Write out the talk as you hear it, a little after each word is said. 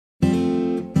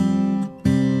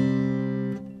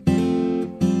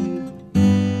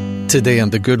Today on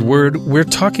The Good Word, we're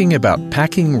talking about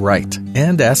packing right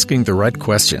and asking the right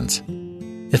questions.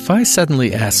 If I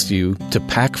suddenly asked you to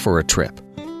pack for a trip,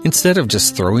 instead of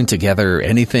just throwing together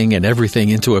anything and everything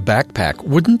into a backpack,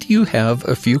 wouldn't you have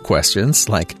a few questions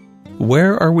like,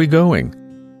 where are we going?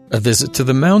 A visit to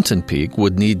the mountain peak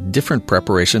would need different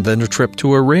preparation than a trip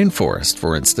to a rainforest,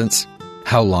 for instance.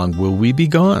 How long will we be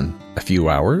gone? A few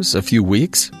hours? A few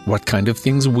weeks? What kind of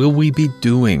things will we be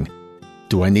doing?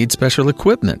 Do I need special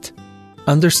equipment?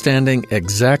 Understanding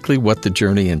exactly what the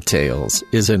journey entails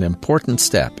is an important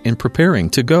step in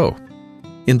preparing to go.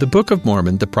 In the Book of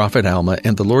Mormon, the prophet Alma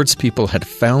and the Lord's people had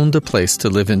found a place to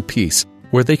live in peace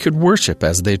where they could worship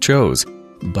as they chose,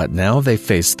 but now they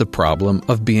faced the problem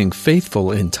of being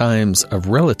faithful in times of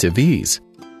relative ease.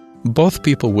 Both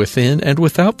people within and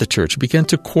without the church began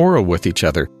to quarrel with each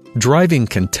other, driving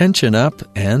contention up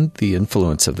and the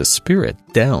influence of the Spirit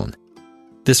down.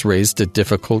 This raised a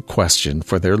difficult question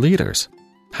for their leaders.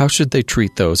 How should they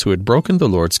treat those who had broken the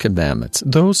Lord's commandments,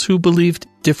 those who believed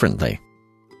differently?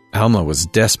 Alma was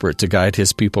desperate to guide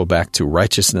his people back to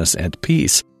righteousness and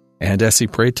peace, and as he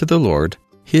prayed to the Lord,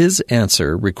 his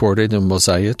answer, recorded in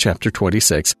Mosiah chapter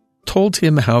 26, told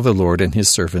him how the Lord and his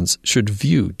servants should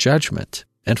view judgment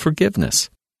and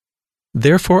forgiveness.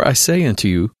 Therefore I say unto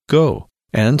you, Go,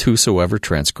 and whosoever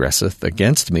transgresseth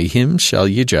against me, him shall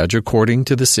ye judge according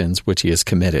to the sins which he has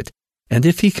committed. And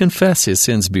if he confess his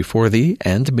sins before thee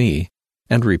and me,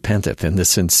 and repenteth in the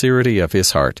sincerity of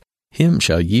his heart, him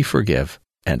shall ye forgive,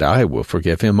 and I will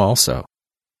forgive him also.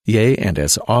 Yea, and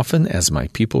as often as my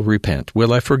people repent,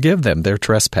 will I forgive them their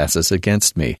trespasses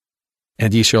against me.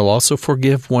 And ye shall also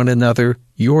forgive one another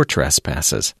your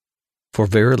trespasses. For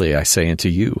verily I say unto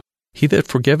you, he that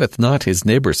forgiveth not his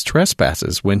neighbor's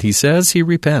trespasses when he says he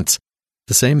repents,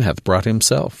 the same hath brought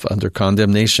himself under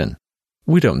condemnation.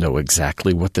 We don't know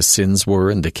exactly what the sins were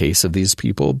in the case of these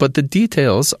people, but the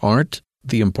details aren't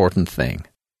the important thing.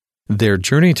 Their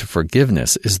journey to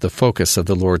forgiveness is the focus of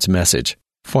the Lord's message,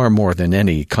 far more than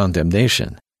any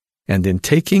condemnation. And in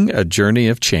taking a journey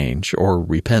of change or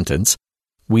repentance,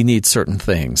 we need certain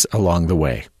things along the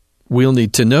way. We'll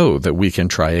need to know that we can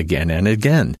try again and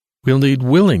again. We'll need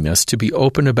willingness to be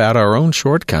open about our own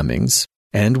shortcomings,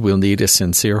 and we'll need a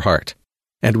sincere heart.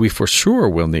 And we for sure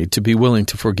will need to be willing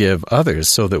to forgive others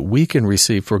so that we can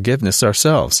receive forgiveness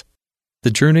ourselves.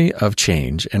 The journey of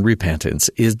change and repentance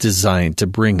is designed to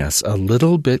bring us a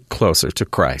little bit closer to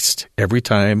Christ every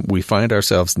time we find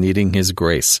ourselves needing His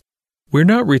grace. We're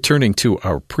not returning to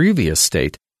our previous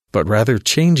state, but rather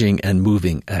changing and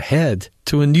moving ahead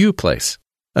to a new place,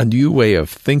 a new way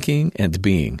of thinking and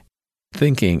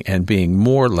being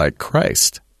more like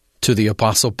Christ. To the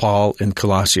Apostle Paul in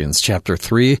Colossians chapter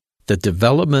 3, the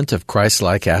development of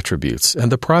Christ-like attributes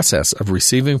and the process of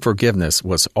receiving forgiveness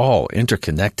was all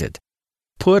interconnected.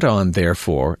 Put on,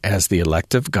 therefore, as the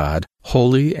elect of God,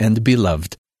 holy and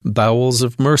beloved, bowels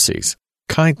of mercies,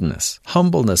 kindness,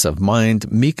 humbleness of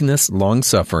mind, meekness,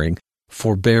 long-suffering,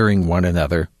 forbearing one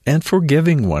another, and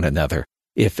forgiving one another.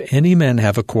 If any man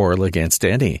have a quarrel against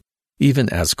any, even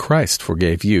as Christ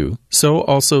forgave you, so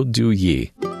also do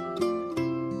ye.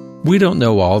 We don't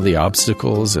know all the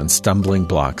obstacles and stumbling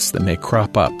blocks that may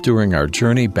crop up during our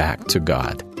journey back to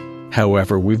God.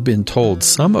 However, we've been told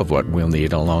some of what we'll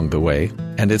need along the way,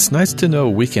 and it's nice to know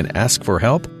we can ask for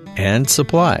help and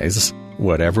supplies,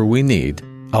 whatever we need,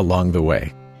 along the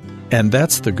way. And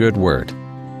that's the good word.